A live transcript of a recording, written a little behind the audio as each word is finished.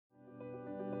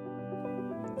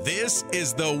This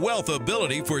is the Wealth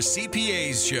Ability for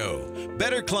CPAs show.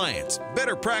 Better clients,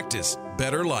 better practice,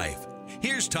 better life.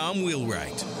 Here's Tom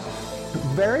Wheelwright.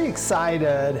 Very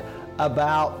excited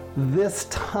about this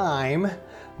time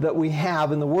that we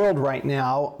have in the world right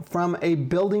now from a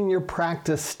building your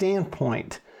practice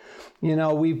standpoint. You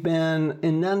know, we've been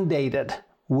inundated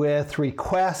with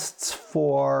requests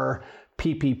for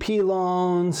PPP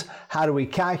loans. How do we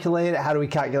calculate it? How do we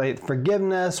calculate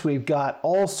forgiveness? We've got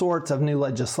all sorts of new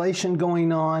legislation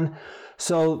going on.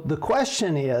 So the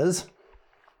question is,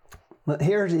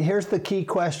 here's the key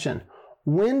question.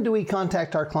 When do we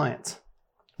contact our clients?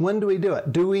 When do we do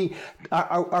it?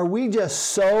 Are we just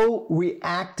so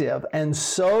reactive and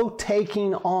so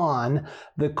taking on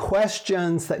the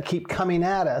questions that keep coming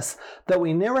at us that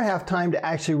we never have time to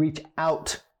actually reach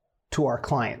out to our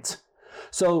clients?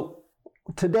 So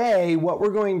today, what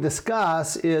we're going to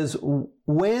discuss is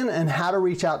when and how to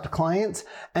reach out to clients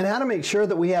and how to make sure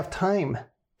that we have time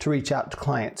to reach out to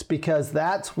clients, because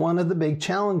that's one of the big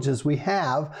challenges we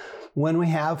have when we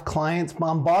have clients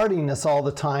bombarding us all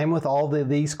the time with all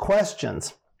these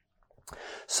questions.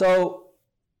 So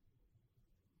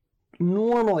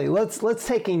normally, let's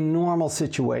take a normal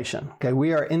situation. Okay,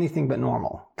 we are anything but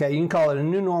normal. Okay, you can call it a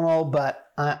new normal, but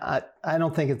I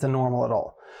don't think it's a normal at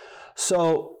all.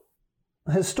 So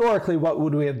historically, what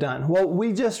would we have done? Well,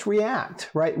 we just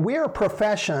react, right? We're a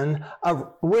profession of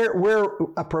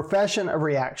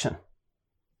reaction.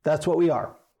 That's what we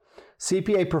are.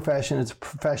 CPA profession is a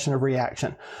profession of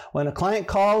reaction. When a client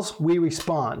calls, we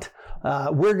respond.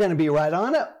 We're going to be right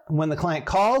on it when the client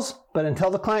calls, but until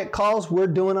the client calls, we're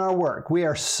doing our work. We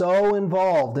are so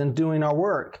involved in doing our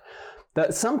work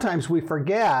that sometimes we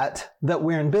forget that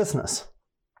we're in business.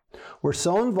 We're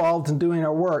so involved in doing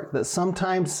our work that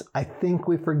sometimes I think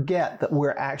we forget that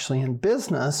we're actually in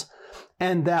business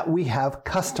and that we have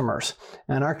customers.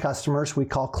 And our customers we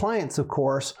call clients, of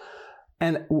course.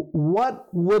 And what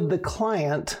would the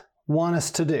client want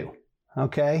us to do?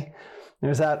 Okay?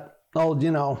 There's that old,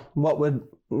 what would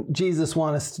Jesus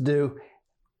want us to do?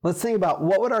 Let's think about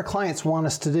what would our clients want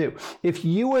us to do? If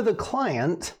you were the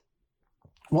client,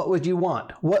 what would you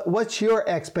want? What's your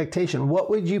expectation? What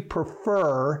would you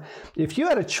prefer if you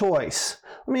had a choice?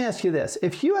 Let me ask you this.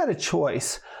 If you had a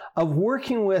choice of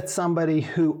working with somebody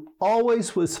who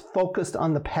always was focused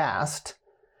on the past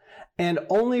and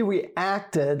only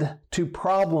reacted to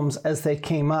problems as they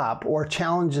came up or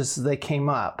challenges as they came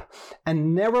up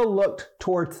and never looked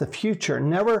towards the future,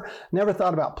 never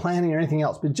thought about planning or anything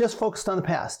else, but just focused on the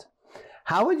past,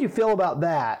 how would you feel about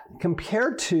that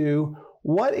compared to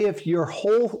what if your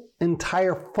whole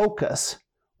entire focus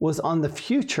was on the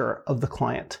future of the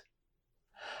client,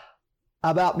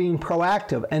 about being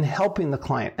proactive and helping the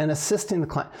client and assisting the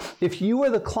client? If you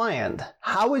were the client,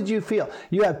 how would you feel?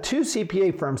 You have two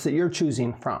CPA firms that you're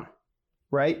choosing from,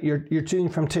 right? You're choosing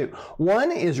from two.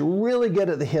 One is really good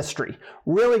at the history,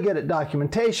 really good at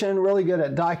documentation, really good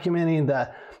at documenting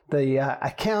the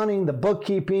accounting, the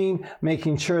bookkeeping,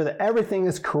 making sure that everything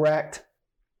is correct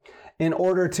in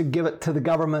order to give it to the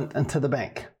government and to the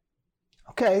bank.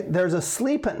 Okay, there's a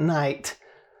sleep at night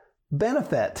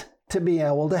benefit to be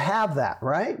able to have that,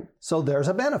 right? So there's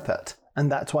a benefit,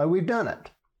 and that's why we've done it.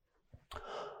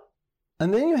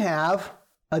 And then you have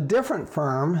a different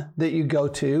firm that you go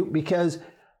to because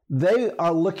they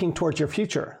are looking towards your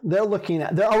future. They're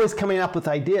always coming up with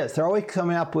ideas. They're always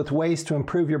coming up with ways to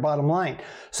improve your bottom line.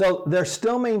 So they're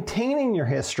still maintaining your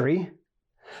history.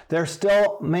 They're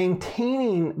still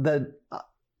maintaining the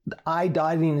I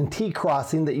dotting and T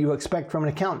crossing that you expect from an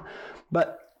accountant.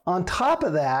 But on top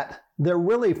of that,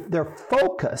 their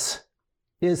focus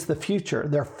is the future.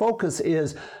 Their focus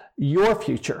is your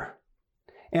future.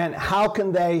 And how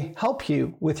can they help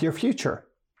you with your future?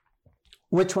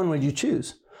 Which one would you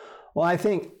choose? Well, I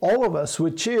think all of us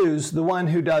would choose the one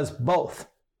who does both.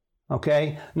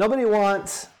 Okay? Nobody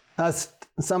wants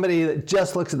somebody that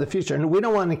just looks at the future. And we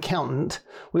don't want an accountant.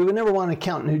 We would never want an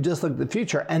accountant who just looked at the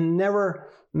future and never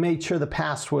made sure the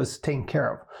past was taken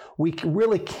care of. We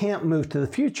really can't move to the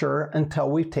future until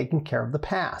we've taken care of the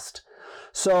past.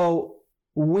 So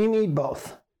we need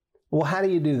both. Well, how do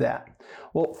you do that?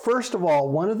 Well, first of all,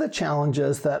 one of the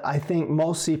challenges that I think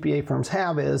most CPA firms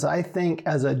have is, I think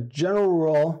as a general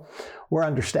rule, we're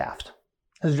understaffed.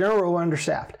 As a general rule, we're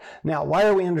understaffed. Now, why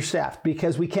are we understaffed?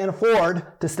 Because we can't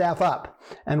afford to staff up.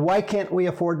 And why can't we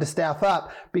afford to staff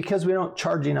up? Because we don't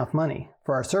charge enough money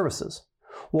for our services.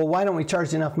 Well, why don't we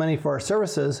charge enough money for our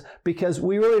services? Because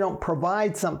we really don't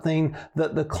provide something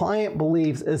that the client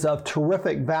believes is of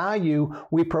terrific value.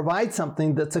 We provide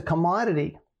something that's a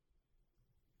commodity.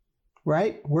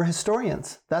 right? We're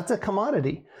historians. That's a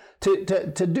commodity.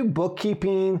 To do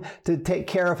bookkeeping, to take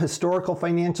care of historical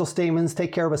financial statements,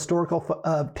 take care of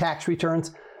historical tax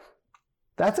returns,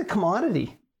 that's a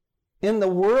commodity. In the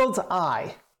world's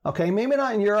eye, okay, maybe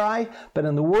not in your eye, but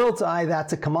in the world's eye,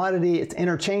 that's a commodity. It's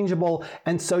interchangeable.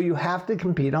 And so you have to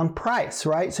compete on price,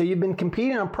 right? So you've been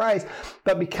competing on price,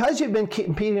 but because you've been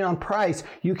competing on price,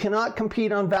 you cannot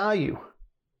compete on value.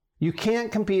 You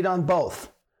can't compete on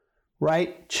both,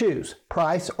 right? Choose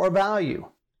price or value.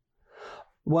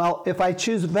 Well, if I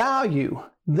choose value,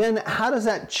 then how does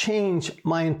that change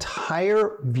my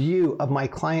entire view of my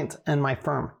client and my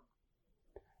firm?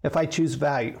 If I choose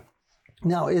value.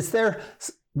 Now, is there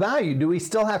value? Do we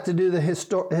still have to do the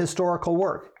historical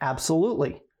work?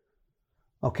 Absolutely.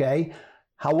 Okay.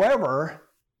 However,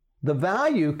 the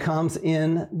value comes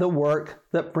in the work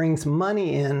that brings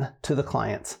money in to the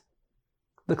clients.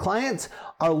 The clients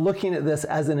are looking at this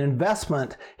as an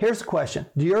investment. Here's the question.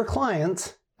 Do your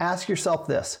clients, ask yourself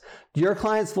this, do your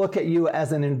clients look at you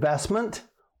as an investment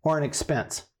or an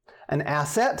expense? An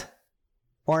asset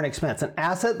or an expense? An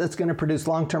asset that's going to produce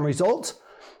long-term results,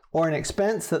 or an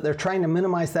expense that they're trying to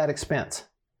minimize that expense?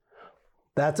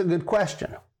 That's a good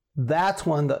question. That's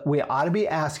one that we ought to be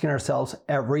asking ourselves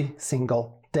every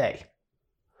single day.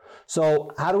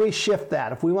 So how do we shift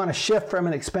that? If we want to shift from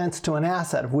an expense to an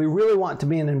asset, if we really want to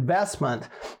be an investment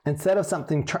instead of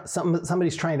something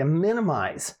somebody's trying to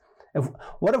minimize,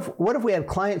 what if we had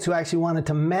clients who actually wanted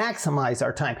to maximize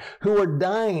our time, who were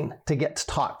dying to get to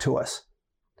talk to us?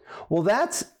 Well,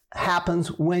 that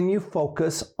happens when you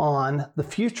focus on the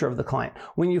future of the client.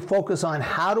 When you focus on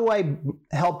how do I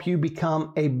help you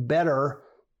become a better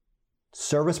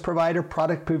service provider,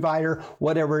 product provider,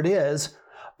 whatever it is,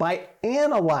 by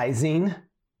analyzing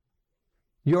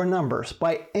your numbers,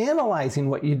 by analyzing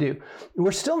what you do.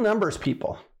 We're still numbers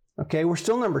people, okay? We're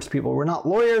still numbers people. We're not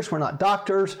lawyers, we're not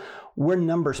doctors, we're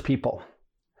numbers people.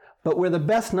 But we're the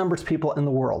best numbers people in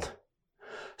the world.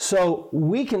 So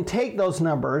we can take those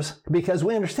numbers because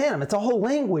we understand them. It's a whole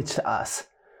language to us.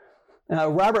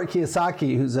 Robert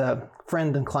Kiyosaki, who's a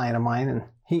friend and client of mine, and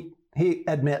he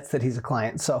admits that he's a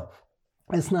client, so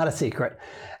it's not a secret.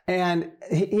 And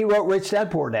he wrote Rich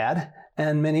Dad, Poor Dad,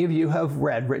 and many of you have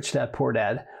read Rich Dad, Poor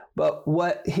Dad. But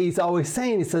what he's always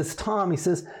saying, he says, Tom, he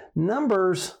says,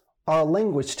 numbers are a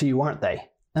language to you, aren't they?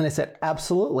 And I said,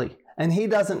 absolutely. And he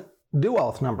doesn't do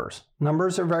well with numbers.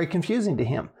 Numbers are very confusing to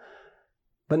him.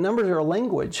 But numbers are a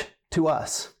language to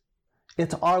us.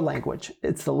 It's our language.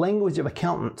 It's the language of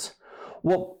accountants.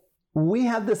 Well, we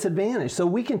have this advantage. So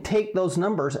we can take those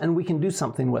numbers and we can do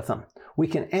something with them. We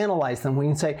can analyze them. We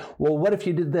can say, well, what if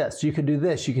you did this? You could do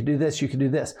this. You could do this. You could do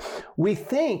this. We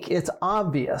think it's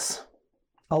obvious.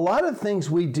 A lot of things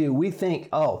we do, we think,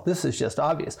 oh, this is just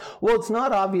obvious. Well, it's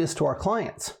not obvious to our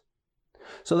clients.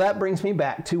 So that brings me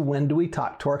back to, when do we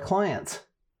talk to our clients?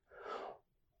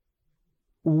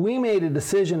 We made a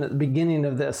decision at the beginning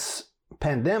of this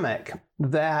pandemic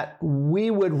that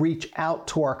we would reach out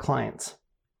to our clients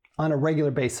on a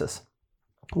regular basis.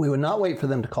 We would not wait for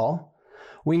them to call.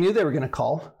 We knew they were going to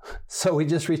call, so we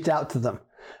just reached out to them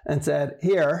and said,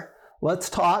 here, let's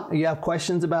talk. You have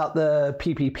questions about the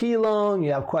PPP loan,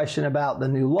 you have a question about the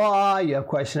new law, you have a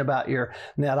question about your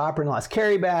net operating loss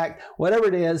carryback, whatever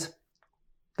it is,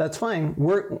 that's fine.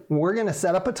 We're going to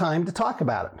set up a time to talk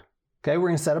about it. Okay, we're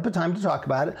going to set up a time to talk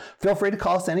about it. Feel free to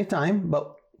call us anytime,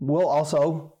 but we'll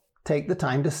also take the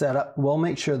time to set up. We'll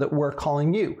make sure that we're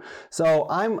calling you. So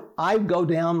I go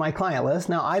down my client list.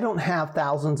 Now, I don't have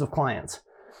thousands of clients.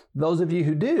 Those of you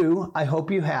who do, I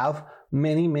hope you have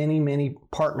many, many, many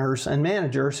partners and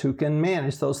managers who can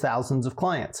manage those thousands of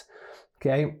clients.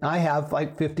 Okay, I have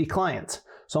like 50 clients.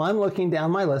 So I'm looking down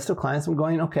my list of clients. I'm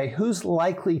going, okay, who's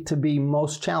likely to be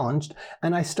most challenged?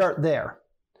 And I start there.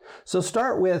 So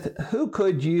start with, who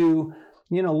could you,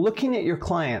 looking at your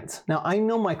clients. Now, I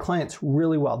know my clients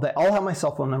really well. They all have my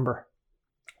cell phone number.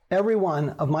 Every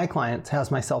one of my clients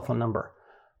has my cell phone number.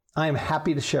 I am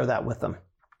happy to share that with them.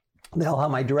 They'll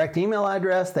have my direct email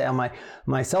address, they have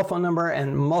my cell phone number,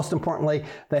 and most importantly,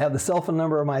 they have the cell phone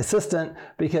number of my assistant,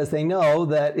 because they know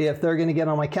that if they're going to get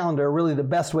on my calendar, really the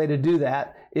best way to do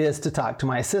that is to talk to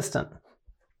my assistant.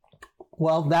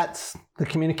 Well, that's the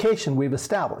communication we've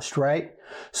established, right?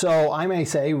 So I may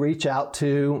say, reach out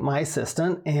to my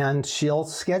assistant and she'll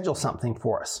schedule something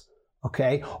for us,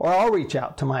 okay? Or I'll reach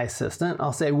out to my assistant.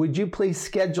 I'll say, would you please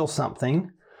schedule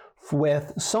something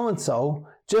with so-and-so?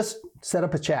 Just set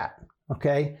up a chat,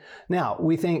 okay? Now,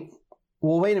 we think,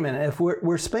 well, wait a minute. If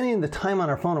we're spending the time on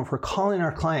our phone, if we're calling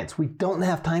our clients, we don't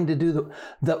have time to do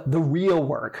the real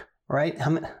work, right?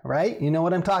 Right? You know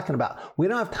what I'm talking about. We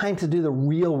don't have time to do the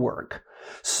real work.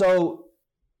 So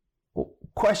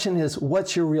question is,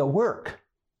 what's your real work?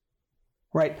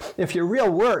 Right? If your real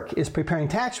work is preparing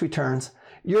tax returns,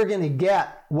 you're going to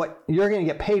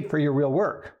get paid for your real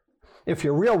work. If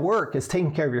your real work is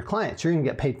taking care of your clients, you're going to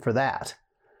get paid for that.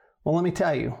 Well, let me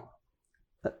tell you,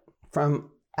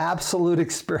 from absolute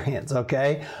experience,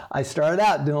 okay? I started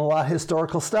out doing a lot of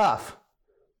historical stuff.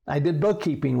 I did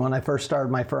bookkeeping when I first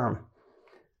started my firm.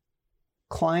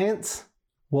 Clients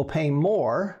will pay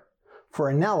more for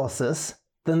analysis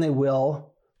than they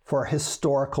will for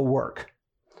historical work.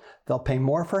 They'll pay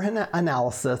more for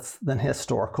analysis than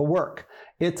historical work.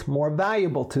 It's more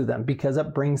valuable to them because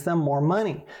it brings them more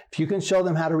money. If you can show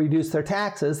them how to reduce their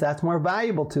taxes, that's more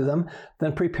valuable to them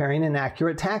than preparing an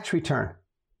accurate tax return.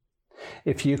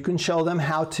 If you can show them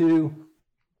how to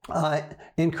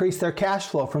increase their cash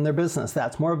flow from their business,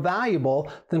 that's more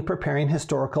valuable than preparing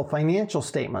historical financial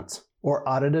statements or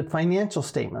audited financial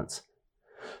statements.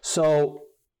 So,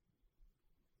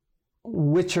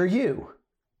 which are you?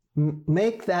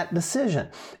 Make that decision.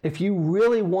 If you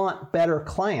really want better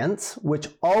clients, which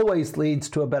always leads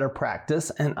to a better practice,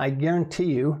 and I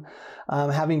guarantee you,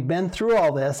 having been through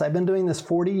all this, I've been doing this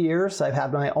 40 years. I've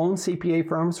had my own CPA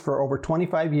firms for over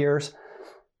 25 years.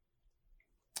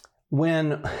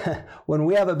 When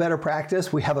we have a better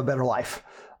practice, we have a better life.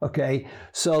 Okay,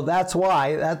 so that's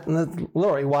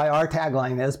literally why our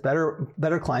tagline is better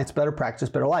clients, better practice,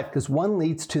 better life, because one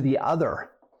leads to the other.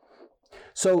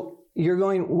 So you're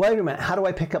going, wait a minute, how do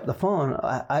I pick up the phone?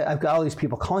 I've got all these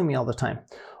people calling me all the time.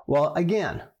 Well,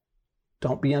 again,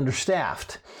 don't be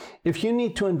understaffed. If you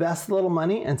need to invest a little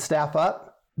money and staff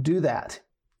up, do that.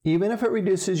 Even if it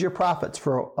reduces your profits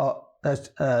for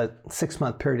a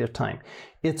 6-month period of time,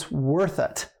 it's worth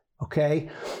it. Okay.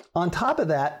 On top of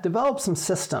that, develop some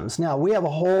systems. Now, we have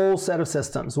a whole set of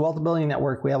systems. Wealth Ability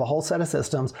Network, we have a whole set of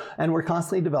systems, and we're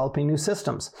constantly developing new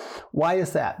systems. Why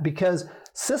is that? Because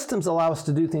systems allow us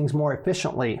to do things more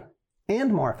efficiently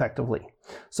and more effectively.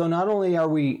 So not only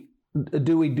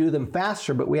do we do them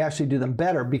faster, but we actually do them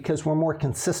better because we're more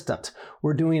consistent.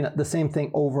 We're doing the same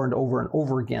thing over and over and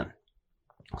over again.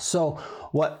 So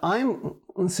what I'm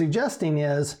suggesting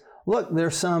is, look,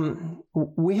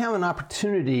 we have an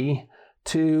opportunity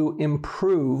to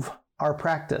improve our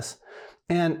practice.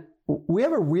 And we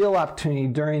have a real opportunity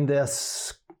during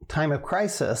this time of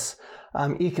crisis,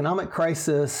 economic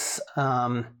crisis,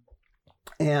 and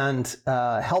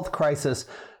health crisis,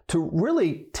 to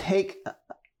really take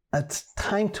a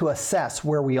time to assess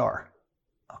where we are,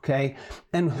 okay?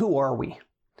 And who are we?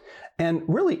 And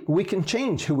really, we can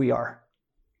change who we are.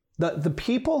 The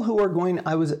people who are going,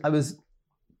 I was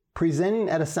presenting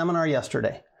at a seminar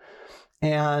yesterday,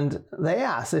 and they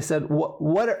said,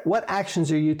 what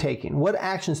actions are you taking? What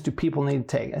actions do people need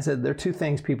to take? I said, there are 2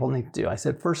 things people need to do. I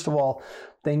said, first of all,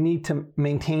 they need to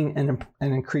maintain and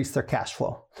increase their cash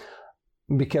flow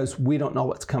because we don't know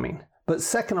what's coming. But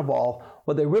second of all,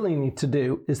 what they really need to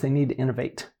do is they need to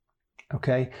innovate.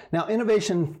 Okay. Now,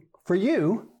 innovation for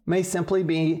you may simply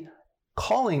be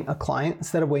calling a client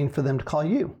instead of waiting for them to call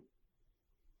you.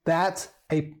 That's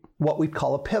what we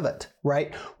call a pivot,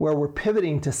 right? Where we're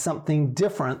pivoting to something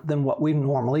different than what we've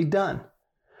normally done.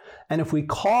 And if we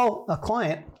call a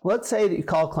client, let's say that you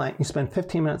call a client, you spend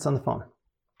 15 minutes on the phone.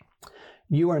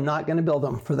 You are not going to bill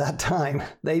them for that time.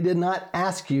 They did not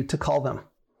ask you to call them.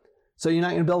 So you're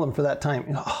not going to bill them for that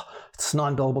time. Oh, it's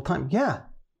non-billable time. Yeah.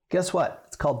 Guess what?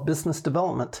 It's called business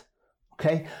development.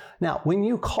 Okay. Now, when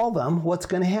you call them, what's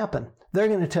going to happen? They're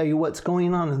going to tell you what's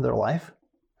going on in their life.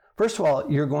 First of all,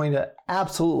 you're going to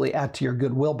absolutely add to your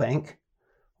goodwill bank,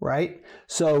 right?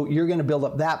 So you're going to build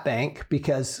up that bank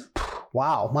because,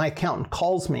 wow, my accountant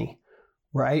calls me,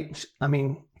 right? I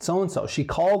mean, so-and-so, she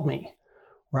called me,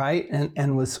 right?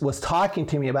 And was talking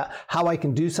to me about how I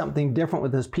can do something different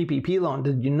with this PPP loan.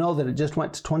 Did you know that it just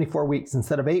went to 24 weeks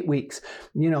instead of 8 weeks?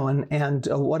 You know, and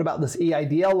what about this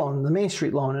EIDL loan, the Main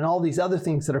Street loan, and all these other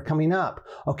things that are coming up?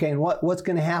 Okay, and what's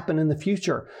going to happen in the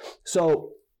future?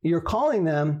 So you're calling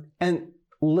them and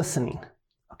listening.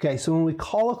 Okay, so when we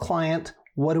call a client,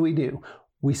 what do?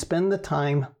 We spend the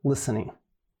time listening.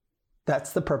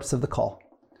 That's the purpose of the call.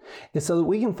 It's so that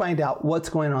we can find out what's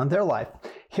going on in their life.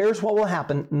 Here's what will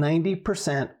happen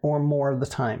 90% or more of the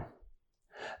time.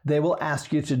 They will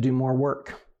ask you to do more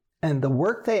work. And the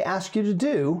work they ask you to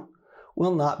do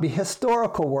will not be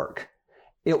historical work.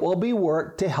 It will be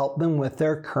work to help them with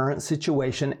their current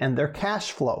situation and their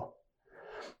cash flow.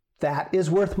 That is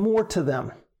worth more to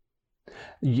them.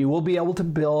 You will be able to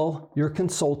bill your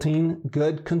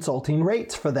good consulting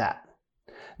rates for that.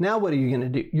 Now, what are you going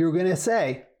to do? You're going to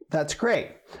say, that's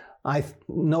great.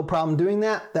 No problem doing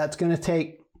that. That's going to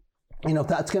take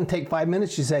 5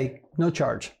 minutes. You say, no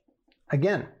charge.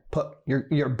 Again,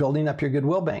 You're building up your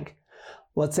goodwill bank.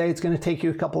 Let's say it's going to take you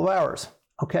a couple of hours.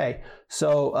 Okay,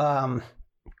 so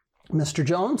Mr.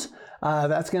 Jones,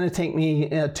 that's going to take me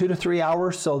 2 to 3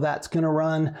 hours, so that's going to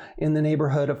run in the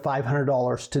neighborhood of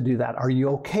 $500 to do that. Are you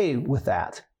okay with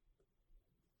that?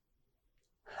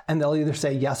 And they'll either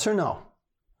say yes or no.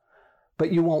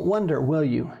 But you won't wonder, will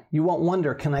you? You won't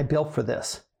wonder, can I bill for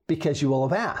this? Because you will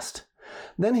have asked.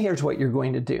 Then here's what you're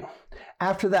going to do.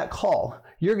 After that call,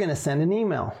 you're going to send an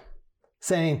email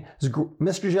saying,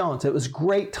 Mr. Jones, it was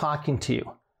great talking to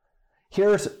you.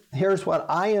 Here's what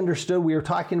I understood we were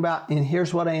talking about, and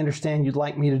here's what I understand you'd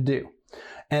like me to do.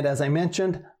 And as I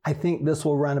mentioned, I think this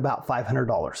will run about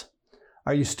 $500.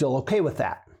 Are you still okay with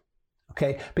that?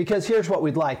 Okay, because here's what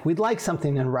we'd like. We'd like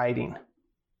something in writing.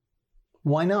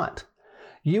 Why not?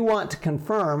 You want to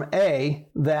confirm, A,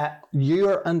 that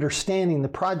you're understanding the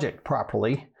project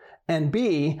properly, and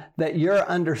B, that you're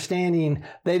understanding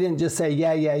they didn't just say,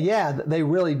 yeah, that they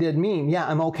really did mean, yeah,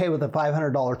 I'm okay with a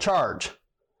 $500 charge,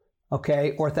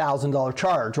 okay, or $1,000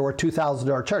 charge, or a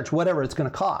 $2,000 charge, whatever it's going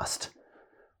to cost,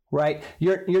 right?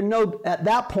 At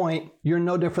that point, you're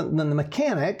no different than the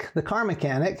mechanic, the car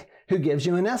mechanic, who gives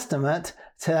you an estimate,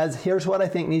 says, here's what I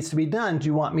think needs to be done. Do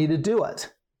you want me to do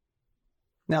it?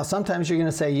 Now, sometimes you're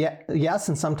going to say yes,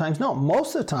 and sometimes no.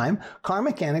 Most of the time, car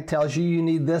mechanic tells you you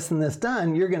need this and this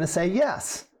done. You're going to say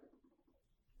yes.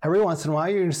 Every once in a while,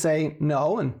 you're going to say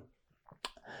no,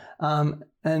 and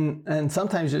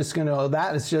sometimes you're just going to go,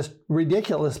 that is just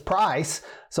ridiculous price,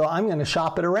 so I'm going to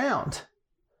shop it around,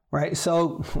 right?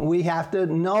 So we have to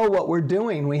know what we're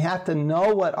doing. We have to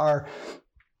know what our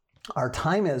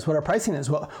time is, what our pricing is.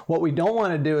 What we don't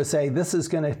want to do is say this is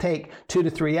going to take 2 to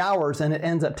 3 hours and it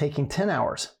ends up taking 10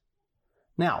 hours.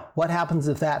 Now, what happens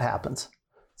if that happens?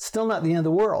 Still not the end of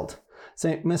the world.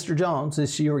 Say, Mr. Jones,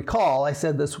 as you recall, I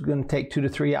said this was going to take 2 to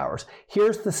 3 hours.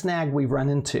 Here's the snag we've run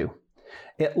into.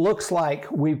 It looks like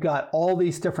we've got all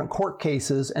these different court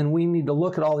cases and we need to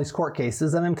look at all these court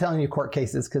cases. And I'm telling you court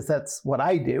cases because that's what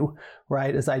I do,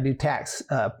 right? As I do tax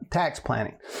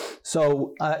planning.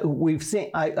 So I've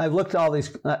looked at all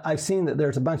these, I've seen that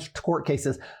there's a bunch of court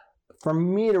cases. For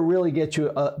me to really get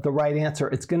you the right answer,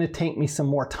 it's going to take me some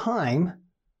more time,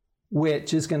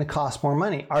 which is going to cost more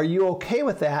money. Are you okay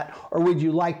with that? Or would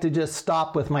you like to just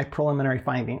stop with my preliminary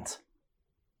findings?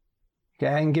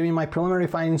 Okay, I can give you my preliminary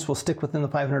findings. We'll stick within the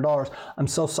 $500. I'm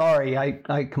so sorry.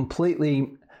 I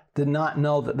completely did not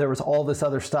know that there was all this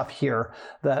other stuff here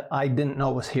that I didn't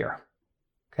know was here.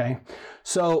 Okay,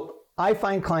 so I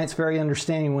find clients very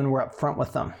understanding when we're up front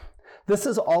with them. This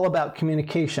is all about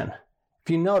communication.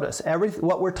 If you notice,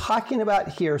 what we're talking about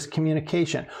here is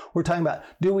communication. We're talking about,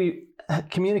 do we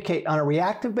communicate on a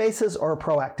reactive basis or a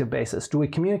proactive basis? Do we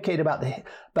communicate about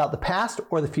the past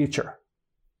or the future?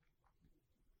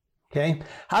 Okay,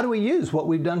 how do we use what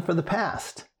we've done for the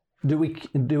past? Do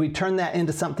we turn that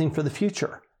into something for the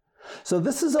future? So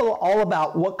this is all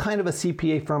about what kind of a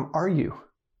CPA firm are you?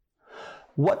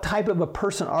 What type of a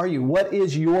person are you? What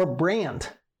is your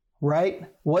brand, right?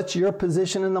 What's your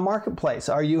position in the marketplace?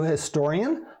 Are you a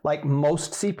historian like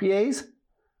most CPAs?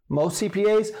 Most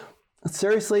CPAs,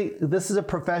 seriously, this is a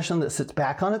profession that sits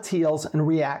back on its heels and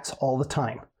reacts all the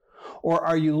time. Or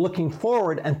are you looking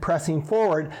forward and pressing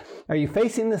forward? Are you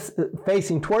facing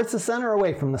towards the sun or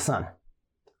away from the sun?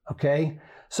 Okay,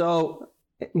 so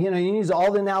you use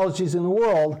all the analogies in the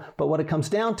world, but what it comes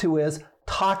down to is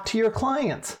talk to your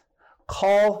clients,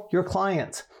 call your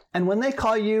clients, and when they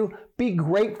call you, be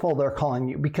grateful they're calling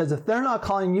you, because if they're not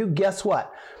calling you, guess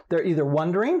what? They're either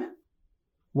wondering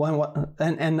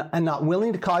and not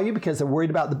willing to call you because they're worried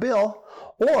about the bill,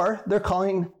 or they're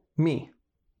calling me.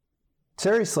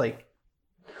 Seriously.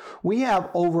 We have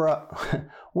over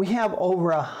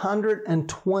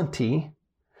 120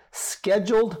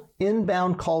 scheduled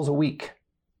inbound calls a week.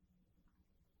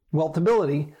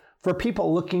 Wealthability for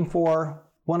people looking for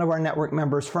one of our network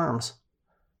members' firms.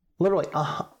 Literally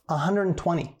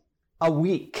 120 a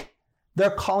week.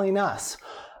 They're calling us.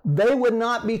 They would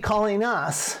not be calling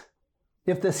us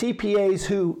if the CPAs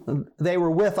who they were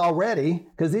with already,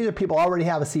 because these are people who already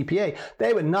have a CPA,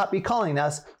 they would not be calling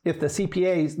us if their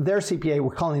CPA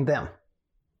were calling them.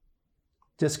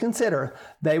 Just consider,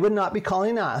 they would not be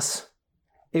calling us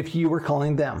if you were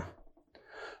calling them.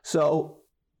 So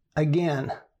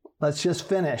again, let's just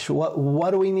finish.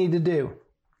 What do we need to do?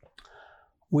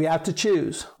 We have to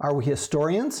choose. Are we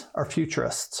historians or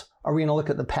futurists? Are we going to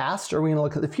look at the past or are we going to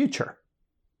look at the future?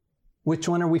 Which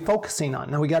one are we focusing on?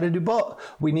 Now we got to do both.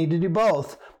 We need to do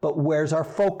both, but where's our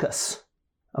focus?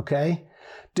 Okay?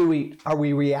 Are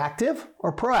we reactive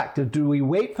or proactive? Do we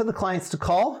wait for the clients to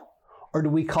call or do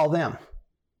we call them?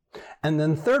 And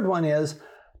then the third one is,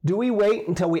 Do we wait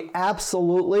until we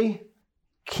absolutely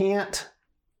can't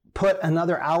put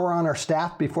another hour on our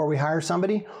staff before we hire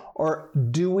somebody? Or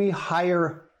do we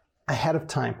hire ahead of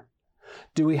time?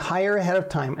 Do we hire ahead of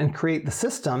time and create the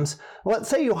systems? Let's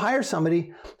say you hire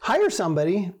somebody,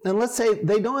 and let's say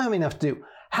they don't have enough to do.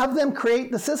 Have them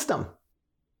create the system.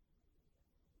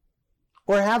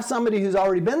 Or have somebody who's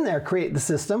already been there create the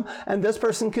system, and this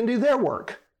person can do their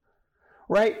work.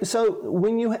 Right? So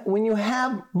when you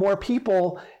have more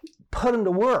people, put them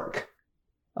to work.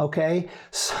 Okay?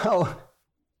 So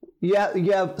we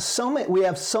have so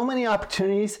many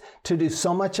opportunities to do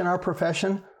so much in our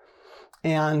profession.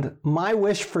 And my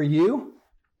wish for you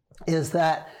is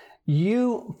that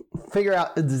you figure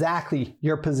out exactly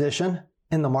your position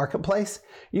in the marketplace.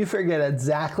 You figure out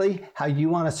exactly how you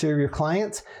want to serve your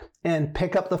clients, and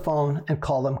pick up the phone and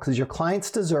call them, because your clients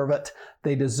deserve it.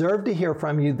 They deserve to hear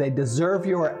from you. They deserve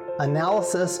your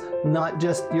analysis, not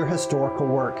just your historical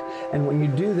work. And when you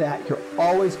do that, you're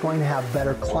always going to have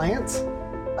better clients,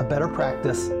 a better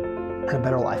practice, and a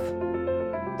better life.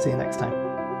 See you next time.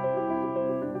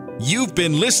 You've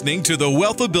been listening to the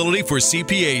Wealthability for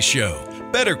CPAs show.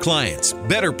 Better clients,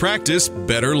 better practice,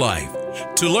 better life.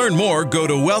 To learn more, go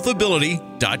to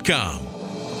wealthability.com.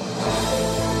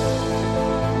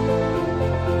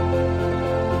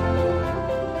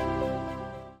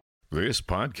 This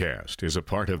podcast is a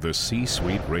part of the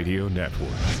C-Suite Radio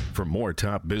Network. For more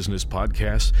top business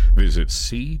podcasts, visit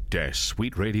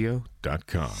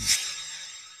c-suiteradio.com.